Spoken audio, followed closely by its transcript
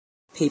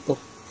people,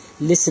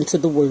 listen to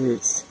the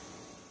words.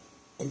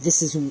 And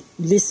listen,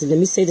 let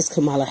me say this,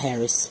 Kamala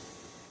Harris.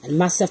 And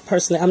myself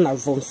personally, I'm not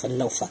voting for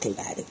no fucking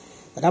body.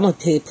 But I'm going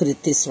to put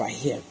it this right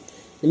here.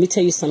 Let me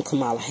tell you something,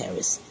 Kamala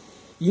Harris.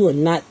 You are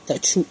not the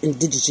true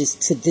indigenous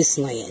to this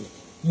land.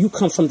 You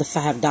come from the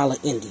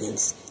 $5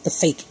 Indians, the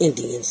fake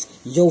Indians.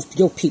 Your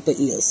people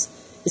is.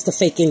 It's the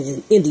fake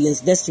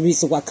Indians. That's the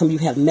reason why you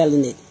have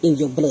melanin in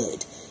your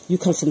blood. You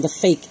come from the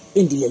fake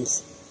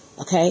Indians.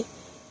 Okay?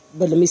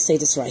 But let me say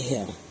this right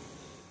here.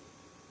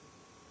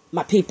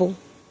 My people,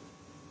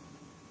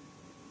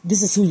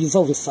 this is who you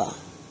voting for.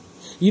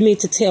 You mean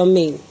to tell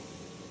me,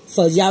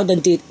 for y'all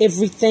done did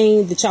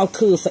everything that y'all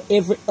could for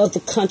every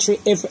other country,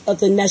 every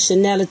other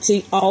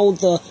nationality, all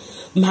the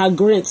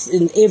migrants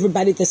and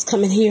everybody that's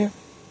coming here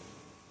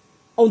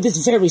on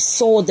this very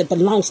soil that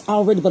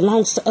already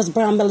belongs to us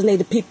brown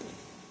melanated people.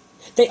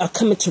 They are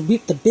coming to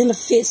reap the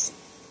benefits.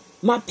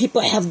 My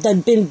people have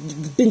been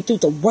through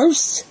the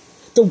worst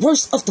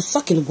of the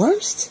fucking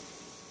worst.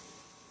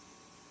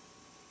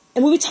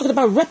 And when we talking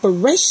about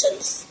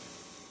reparations,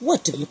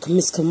 what did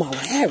Miss Kamala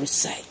Harris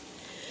say?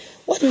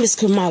 What did Miss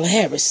Kamala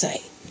Harris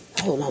say?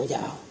 Hold on,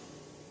 y'all.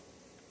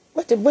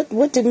 What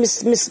did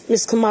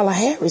Miss Kamala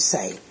Harris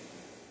say?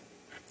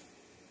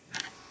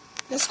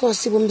 Let's go and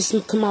see what Miss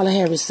Kamala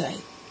Harris say.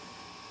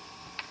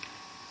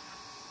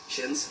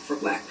 For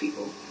black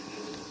people.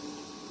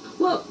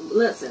 Well,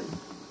 listen.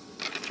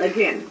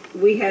 Again,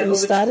 we had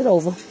start it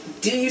over.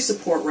 Do you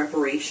support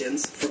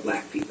reparations for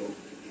black people?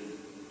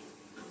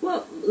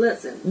 Well,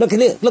 listen. Look at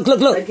it. Look.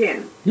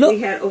 Again, look.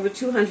 We had over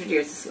 200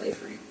 years of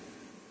slavery.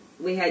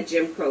 We had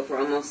Jim Crow for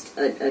almost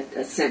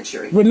a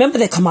century. Remember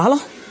that,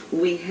 Kamala?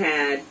 We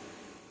had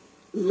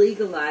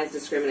legalized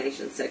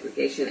discrimination,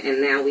 segregation,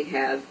 and now we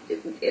have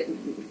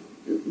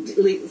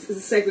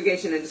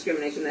segregation and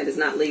discrimination that is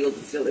not legal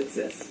but still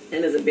exists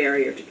and is a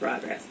barrier to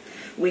progress.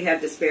 We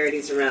have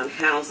disparities around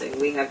housing.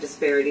 We have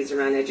disparities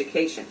around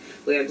education.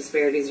 We have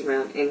disparities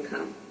around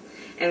income.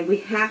 And we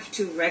have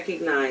to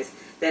recognize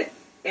that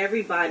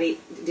everybody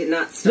did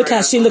not start. Look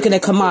how she looking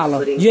at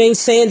Kamala. You ain't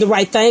saying the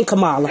right thing,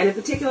 Kamala. And in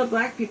particular,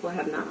 black people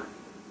have not.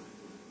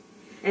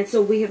 And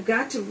so we have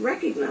got to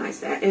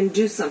recognize that and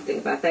do something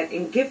about that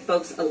and give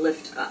folks a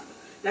lift up.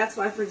 That's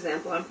why, for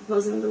example, I'm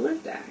proposing the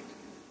LIFT Act.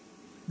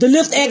 The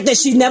LIFT Act that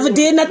she never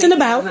did nothing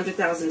about.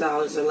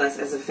 $100,000 or less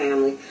as a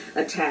family,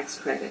 a tax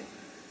credit,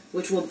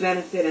 which will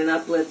benefit and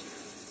uplift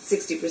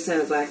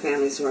 60% of black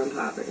families who are in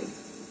poverty.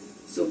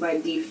 So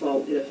by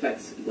default, it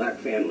affects black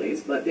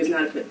families, but there's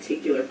not a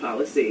particular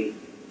policy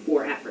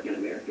for African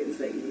Americans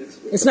that you would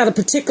explain. It's not a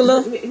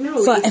particular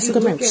for African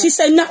Americans. She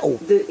said no.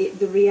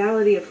 The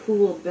reality of who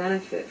will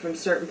benefit from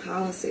certain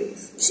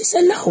policies. She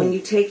said no. When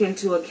you take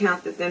into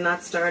account that they're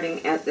not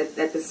starting at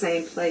the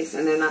same place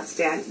and they're not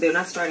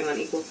starting on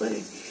equal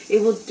footing,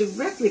 it will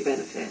directly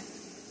benefit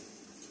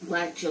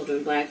black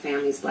children, black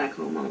families, black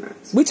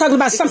homeowners. We're talking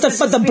about something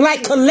for the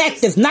black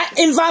collective, not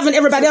involving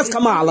everybody else,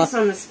 Kamala. Focus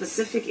on the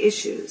specific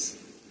issues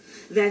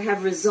that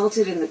have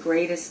resulted in the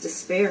greatest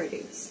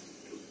disparities.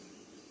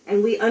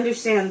 And we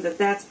understand that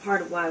that's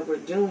part of why we're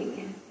doing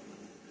it.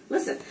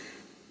 Listen,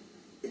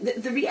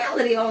 the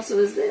reality also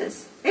is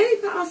this. Any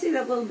policy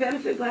that will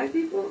benefit black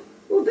people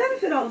will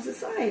benefit all of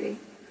society.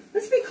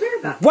 Let's be clear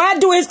about that. Why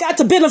do it got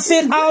to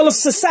benefit all of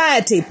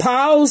society?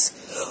 Pause.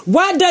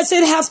 Why does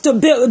it have to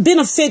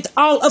benefit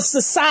all of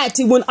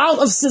society when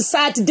all of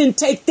society didn't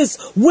take this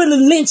Willie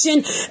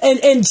lynching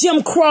and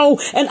Jim Crow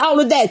and all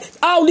of that?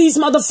 All these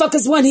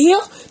motherfuckers went here.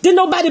 Didn't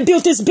nobody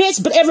build this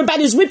bitch, but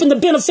everybody's reaping the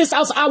benefits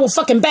off our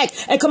fucking back.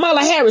 And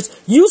Kamala Harris,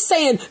 you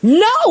saying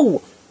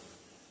no.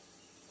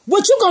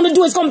 What you're going to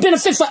do is going to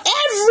benefit for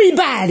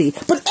everybody.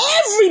 But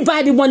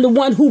everybody wasn't the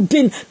one who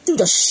been through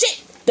the shit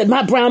that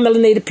my brown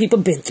melanated people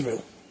been through.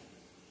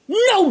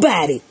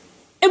 Nobody.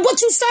 And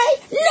what you say?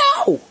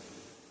 No.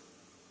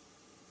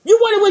 You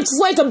want to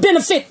way to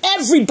benefit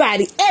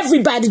everybody.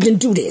 Everybody didn't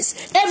do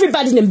this.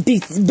 Everybody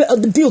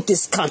didn't build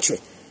this country.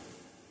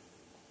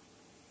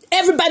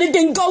 Everybody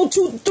didn't go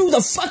through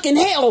the fucking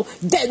hell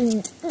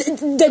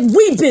that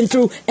we've been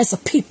through as a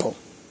people.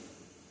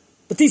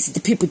 But these are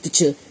the people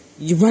that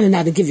you're running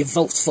out to give your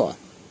votes for.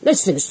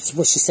 Let's finish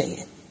what she's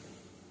saying.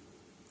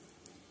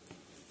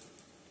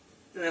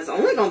 That's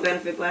only going to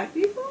benefit black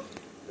people?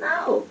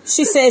 No.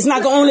 She says it's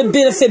not going to only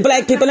benefit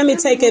black people. Let me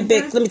take it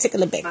back. Let me take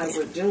it back. By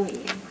we're doing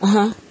it.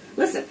 Uh-huh.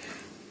 Listen,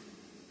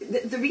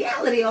 the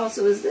reality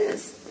also is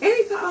this.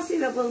 Any policy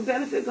that will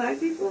benefit black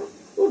people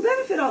will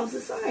benefit all of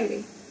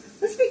society.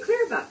 Let's be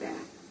clear about that.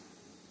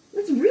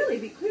 Let's really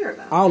be clear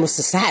about all of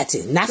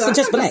society, not for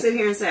just black. I'm not going to sit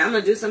here and say, I'm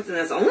going to do something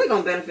that's only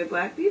going to benefit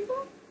black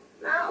people.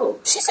 No.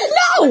 She said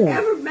no.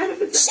 Whatever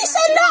benefits she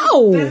said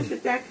no.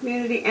 Benefit that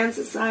community and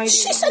society.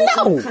 She said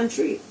no.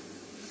 Country.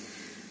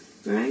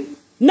 Right?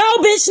 No,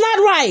 bitch, not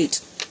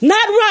right.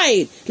 Not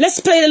right.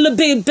 Let's play it a little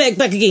bit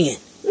back again.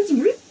 Let's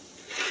really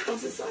of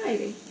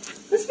society.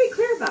 Let's be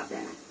clear about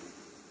that.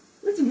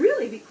 Let's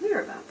really be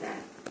clear about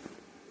that.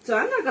 So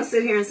I'm not going to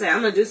sit here and say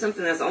I'm going to do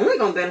something that's only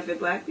going to benefit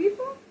black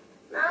people.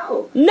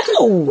 No.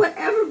 No.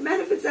 Whatever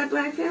benefits that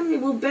black family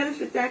will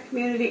benefit that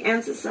community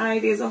and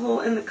society as a whole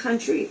and the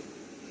country.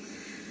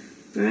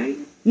 Right?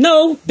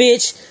 No,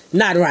 bitch.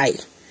 Not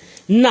right.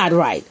 Not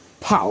right.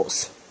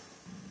 Pause.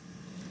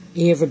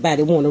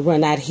 Everybody want to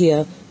run out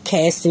here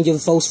casting your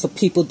votes for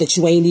people that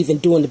you ain't even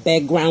doing the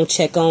background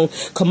check on.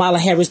 Kamala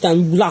Harris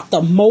done locked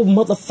up more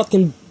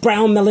motherfucking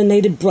brown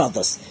melanated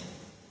brothers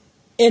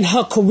in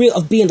her career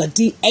of being a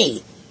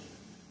DA.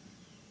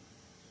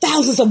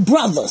 Thousands of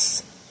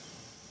brothers.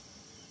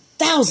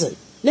 Thousand.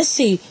 Let's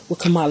see what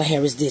Kamala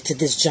Harris did to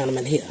this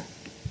gentleman here.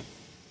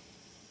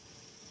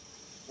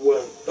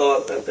 Would have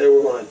thought that they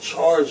were going to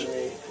charge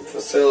me for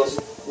sales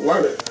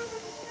murder.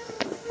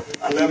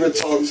 I never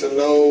talked to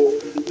no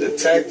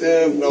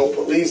detective, no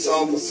police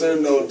officer,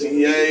 no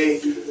DA,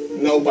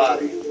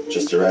 nobody.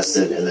 Just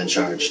arrested and then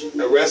charged.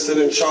 Arrested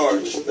and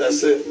charged.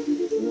 That's it.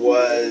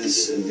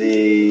 Was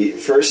the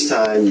first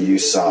time you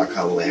saw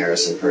Kamala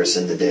Harris in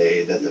person the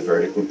day that the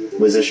verdict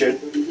was issued?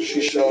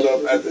 She showed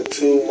up at the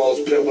two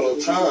most pivotal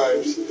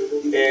times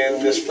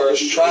in this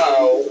first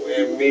trial,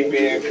 and me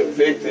being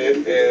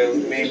convicted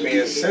and me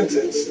being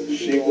sentenced.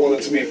 She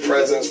wanted to be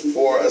present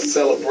for a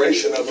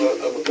celebration of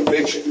a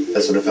conviction.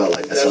 That's what it felt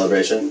like,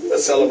 celebration? A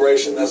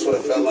celebration, that's what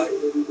it felt like.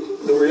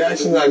 The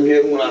reactions I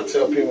get when I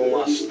tell people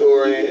my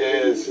story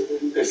is,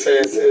 they say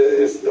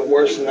it's the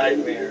worst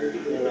nightmare.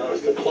 You know,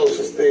 it's the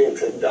closest thing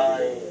to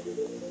dying.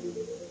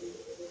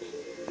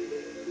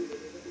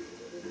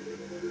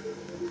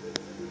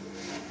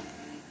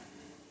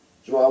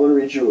 Well, I want to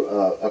read you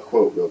a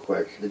quote real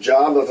quick. The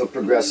job of a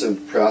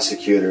progressive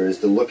prosecutor is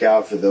to look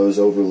out for those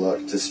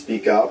overlooked, to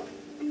speak up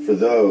for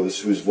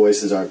those whose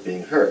voices aren't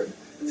being heard,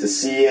 to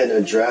see and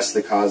address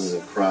the causes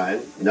of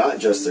crime, not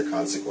just their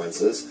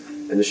consequences,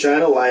 and to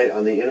shine a light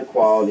on the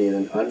inequality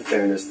and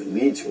unfairness that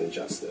lead to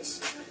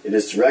injustice. It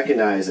is to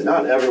recognize that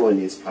not everyone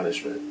needs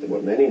punishment, that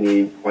what many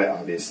need, quite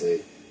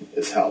obviously,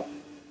 is help.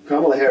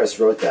 Kamala Harris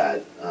wrote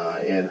that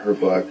in her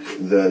book,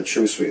 The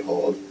Truth We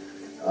Hold.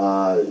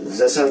 Does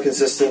that sound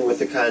consistent with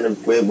the kind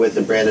of with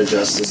the brand of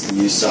justice that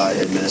you saw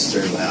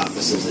administered by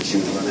offices that she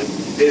was running?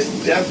 It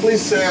definitely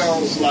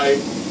sounds like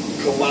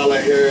Kamala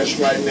Harris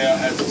right now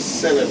as a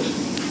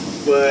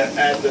senator, but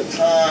at the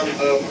time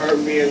of her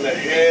being the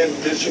head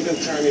district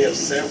attorney of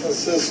San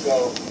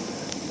Francisco,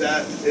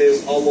 that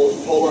is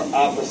almost polar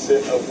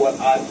opposite of what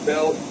I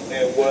felt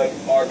and what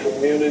our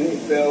community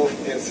felt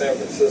in San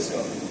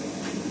Francisco.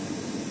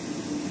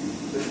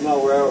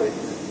 Where are we?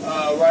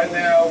 Right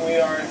now, we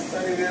are in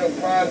Sunnyvale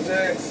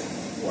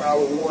Projects, where I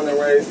was born and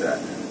raised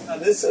at. Now,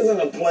 this isn't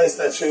a place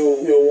that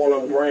you'll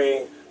want to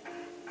bring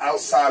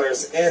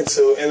outsiders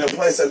into, in a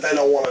place that they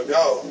don't want to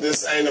go.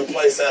 This ain't a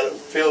place that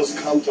feels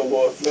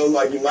comfortable. It feels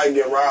like you might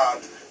get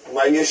robbed, you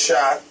might get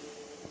shot.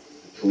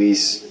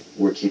 Police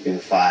were keeping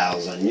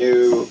files on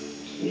you,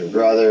 your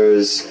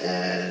brothers,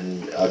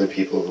 and other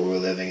people who were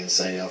living in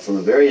Sunnyvale from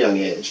a very young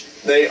age.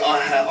 They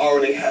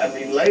already had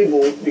me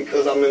labeled,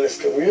 because I'm in this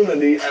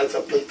community, as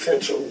a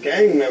potential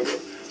gang member,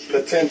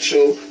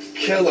 potential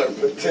killer,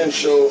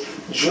 potential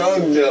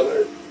drug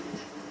dealer.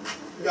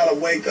 You gotta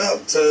wake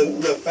up to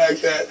the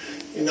fact that,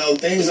 you know,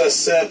 things are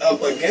set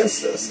up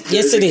against us.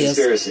 Yes, it is.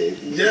 Conspiracy.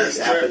 Yes,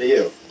 it happened to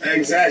you.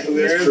 Exactly.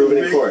 It's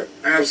proven in court.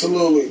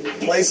 Absolutely.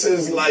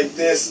 Places like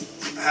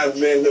this have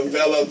been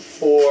developed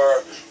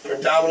for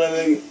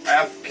predominantly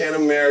African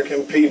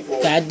American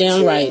people.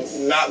 Goddamn right.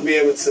 Not be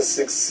able to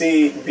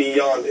succeed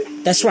beyond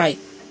it. That's right.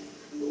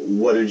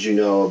 What did you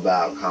know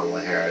about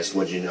Kamala Harris?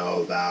 What did you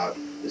know about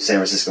San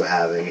Francisco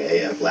having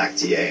a black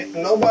DA?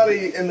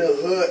 Nobody in the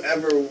hood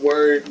ever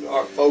worried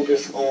or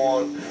focused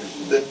on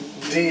the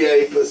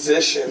DA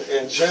position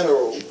in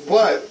general,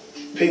 but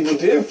people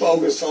did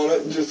focus on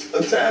it just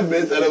a tad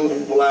bit, that it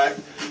was black,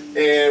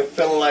 and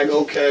feeling like,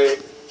 okay,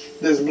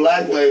 this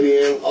black lady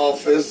in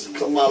office,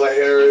 Kamala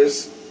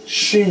Harris,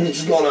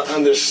 she's going to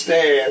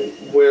understand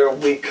where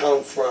we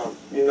come from,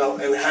 you know,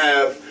 and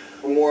have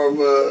more of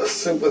a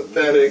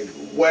sympathetic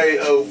way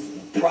of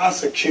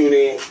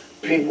prosecuting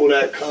people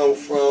that come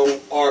from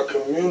our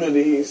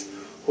communities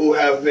who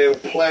have been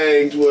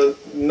plagued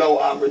with no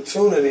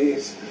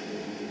opportunities.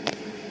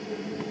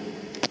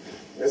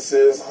 This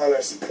is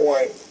Hunter's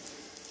Point,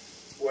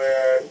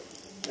 where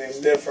these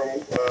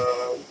different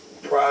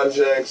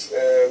projects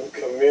and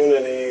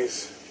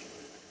communities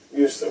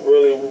used to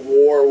really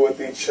war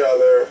with each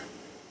other.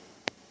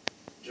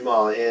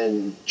 Jamal,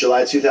 in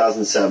July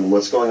 2007,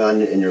 what's going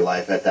on in your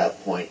life at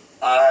that point?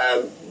 I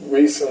had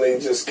recently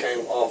just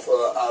came off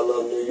of I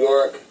Love New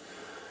York,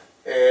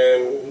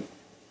 and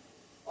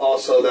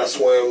also that's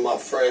when my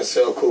friend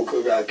Sel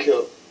Kuka got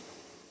killed.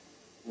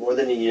 More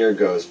than a year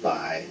goes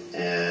by,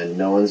 and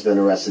no one's been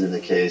arrested in the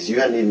case. You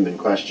hadn't even been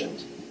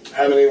questioned.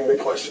 Haven't even been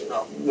questioned,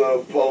 no.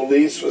 The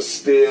police was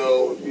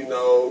still, you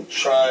know,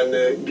 trying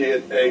to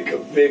get a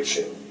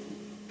conviction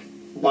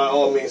by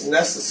all means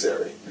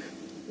necessary.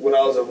 When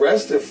I was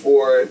arrested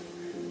for it,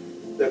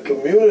 the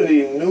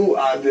community knew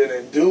I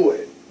didn't do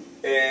it.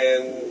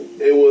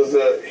 And it was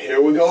here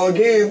we go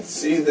again.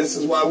 See, this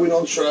is why we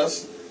don't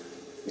trust,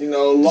 you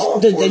know, law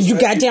enforcement. You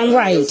goddamn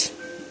right.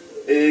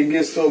 it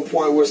gets to a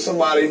point where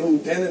somebody who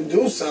didn't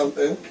do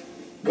something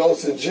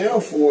goes to jail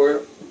for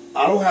it.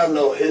 I don't have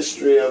no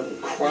history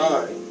of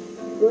crime.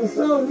 What's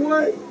up,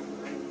 boy?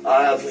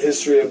 I have a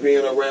history of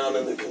being around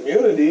in the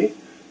community,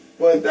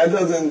 but that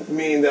doesn't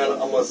mean that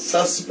I'm a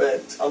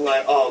suspect. I'm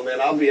like, oh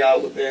man, I'll be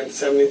out within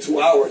 72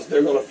 hours.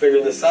 They're going to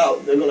figure this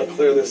out. They're going to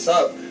clear this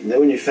up. And then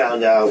when you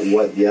found out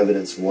what the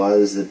evidence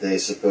was that they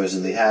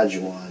supposedly had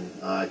you on,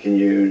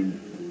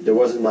 there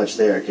wasn't much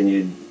there. Can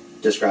you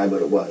describe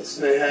what it was?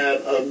 They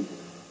had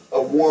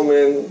a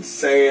woman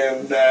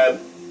saying that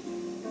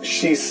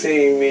she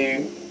seen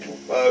me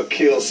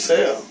kill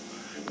Sel.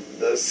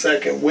 The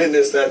second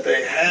witness that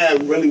they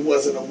had really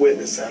wasn't a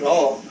witness at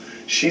all.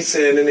 She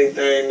said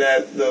anything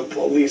that the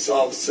police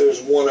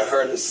officers wanted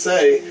her to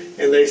say,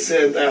 and they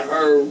said that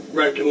her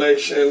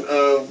recollection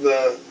of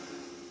the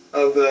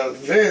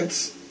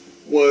events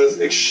was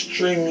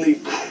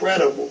extremely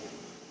credible.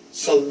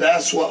 So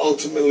that's what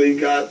ultimately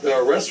got the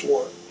arrest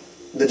warrant.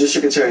 The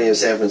District Attorney of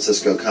San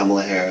Francisco,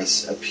 Kamala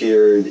Harris,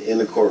 appeared in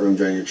the courtroom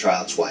during your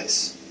trial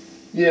twice.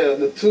 Yeah,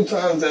 the two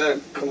times that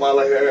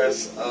Kamala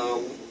Harris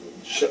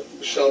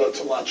showed up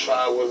to my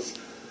trial was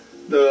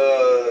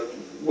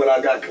when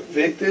I got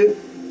convicted,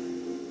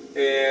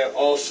 and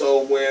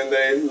also when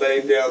they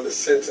laid down the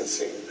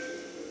sentencing.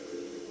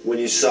 When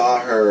you saw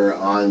her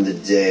on the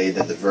day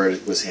that the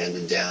verdict was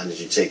handed down, did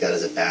you take that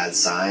as a bad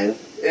sign?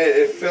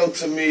 It felt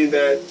to me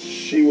that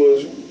she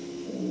was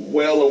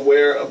well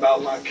aware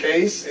about my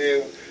case,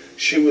 and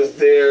she was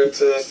there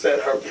to set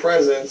her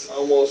presence,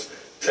 almost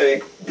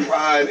take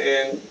pride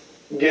in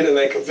getting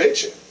a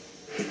conviction.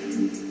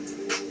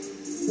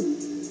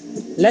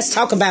 Let's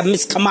talk about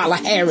Miss Kamala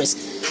Harris.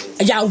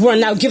 Y'all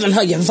run out giving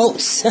her your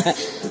votes.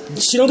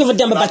 She don't give a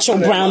damn about your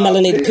brown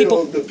melanated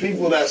people. The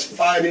people that's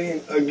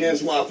fighting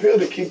against my appeal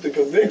to keep the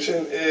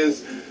conviction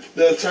is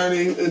the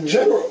Attorney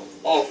General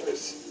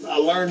office. I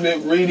learned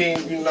it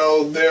reading,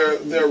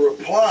 their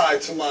reply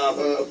to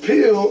my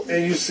appeal,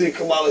 and you see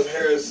Kamala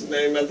Harris'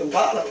 name at the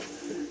bottom.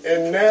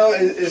 And now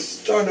it's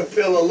starting to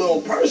feel a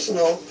little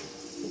personal.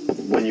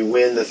 When you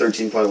win the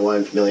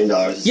 $13.1 million,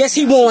 yes,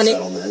 he won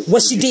it.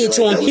 What she did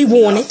to him, he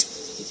won it.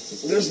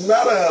 There's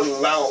not an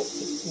amount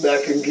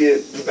that could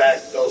get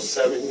back those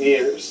 7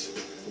 years.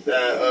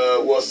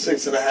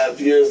 6.5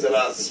 years that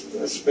I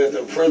spent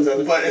in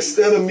prison. But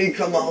instead of me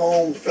coming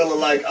home feeling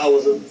like I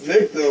was a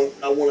victim,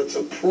 I wanted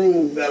to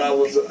prove that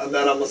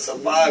I'm a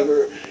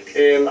survivor,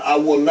 and I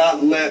will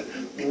not let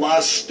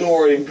my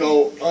story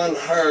go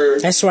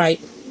unheard. That's right.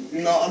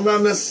 I'm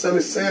not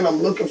necessarily saying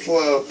I'm looking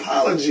for an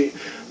apology,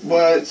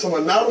 but some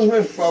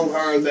acknowledgement from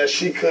her that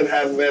she could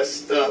have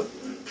messed up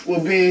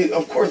would be,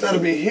 of course,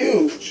 that'd be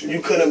huge.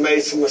 You could have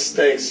made some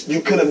mistakes. You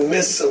could have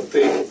missed some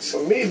things.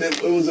 For me,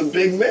 it was a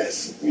big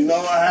miss.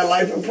 I had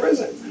life in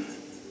prison.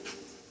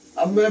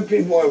 I've met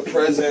people in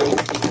prison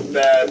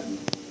that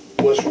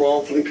was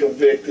wrongfully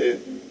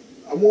convicted.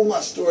 I want my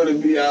story to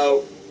be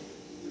out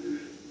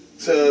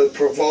to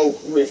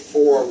provoke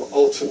reform,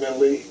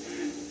 ultimately.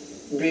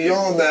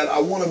 Beyond that, I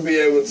want to be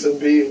able to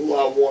be who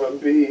I want to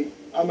be.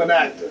 I'm an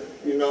actor.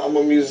 I'm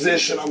a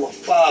musician. I'm a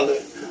father.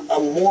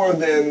 I'm more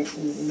than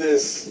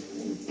this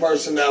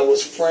person that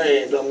was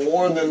framed. I'm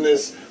more than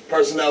this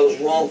person that was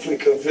wrongfully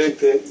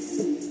convicted.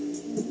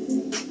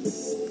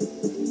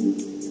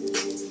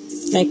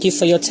 Thank you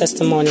for your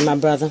testimony, my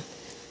brother.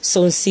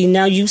 So,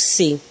 now you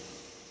see,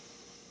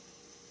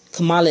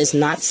 Kamala is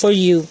not for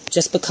you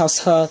just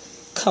because her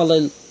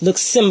color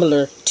looks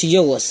similar to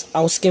yours.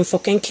 All skin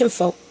folk ain't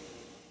kinfolk.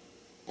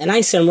 And I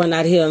ain't saying run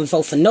out here and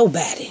vote for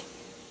nobody.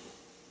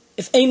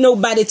 If ain't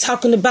nobody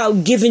talking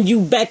about giving you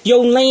back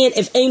your land,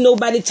 if ain't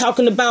nobody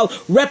talking about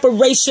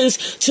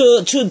reparations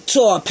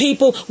to our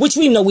people, which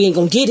we know we ain't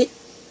gonna get it.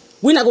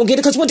 We're not gonna get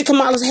it because what did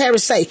Kamala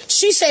Harris say?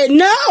 She said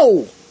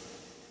no.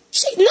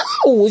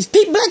 No. If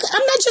people black,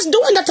 I'm not just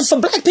doing nothing for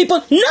black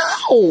people.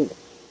 No.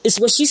 It's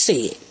what she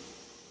said.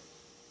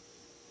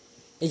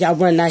 And y'all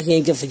run out here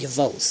and give her your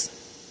votes.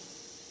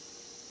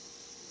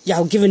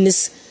 Y'all giving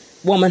this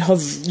woman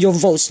your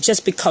votes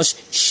just because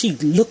she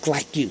looked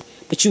like you.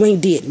 But you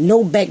ain't did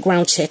no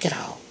background check at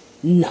all.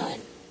 None.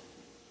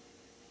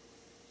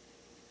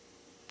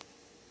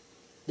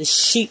 The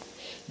sheep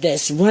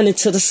that's running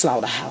to the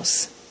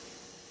slaughterhouse.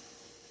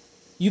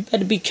 You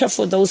better be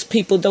careful of those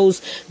people, those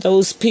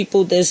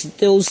people,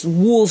 those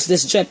wolves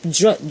that's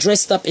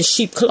dressed up in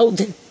sheep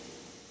clothing.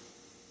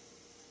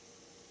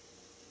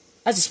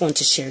 I just wanted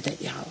to share that,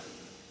 y'all.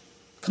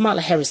 Kamala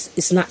Harris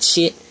is not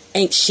shit.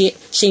 Ain't shit.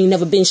 She ain't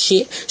never been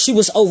shit. She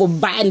was over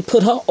Biden,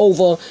 put her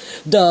over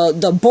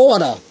the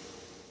border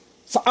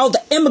for all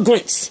the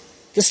immigrants.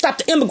 To stop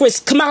the immigrants.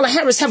 Kamala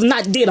Harris have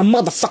not did a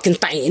motherfucking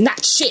thing.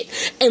 Not shit.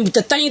 And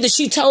the thing that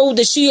she told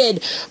that she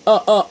had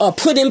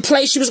put in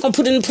place, she was going to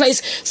put it in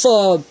place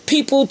for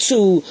people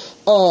to,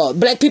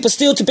 black people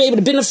still to be able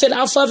to benefit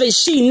off of it.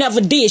 She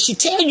never did. She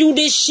tell you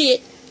this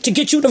shit to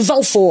get you to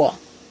vote for her.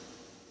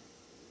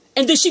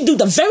 And then she do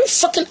the very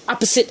fucking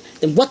opposite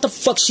than what the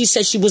fuck she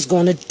said she was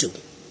going to do.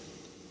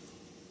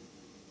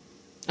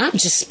 I'm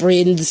just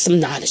spreading some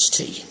knowledge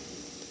to you.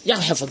 Y'all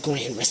have a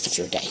grand rest of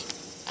your day.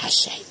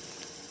 Ashe.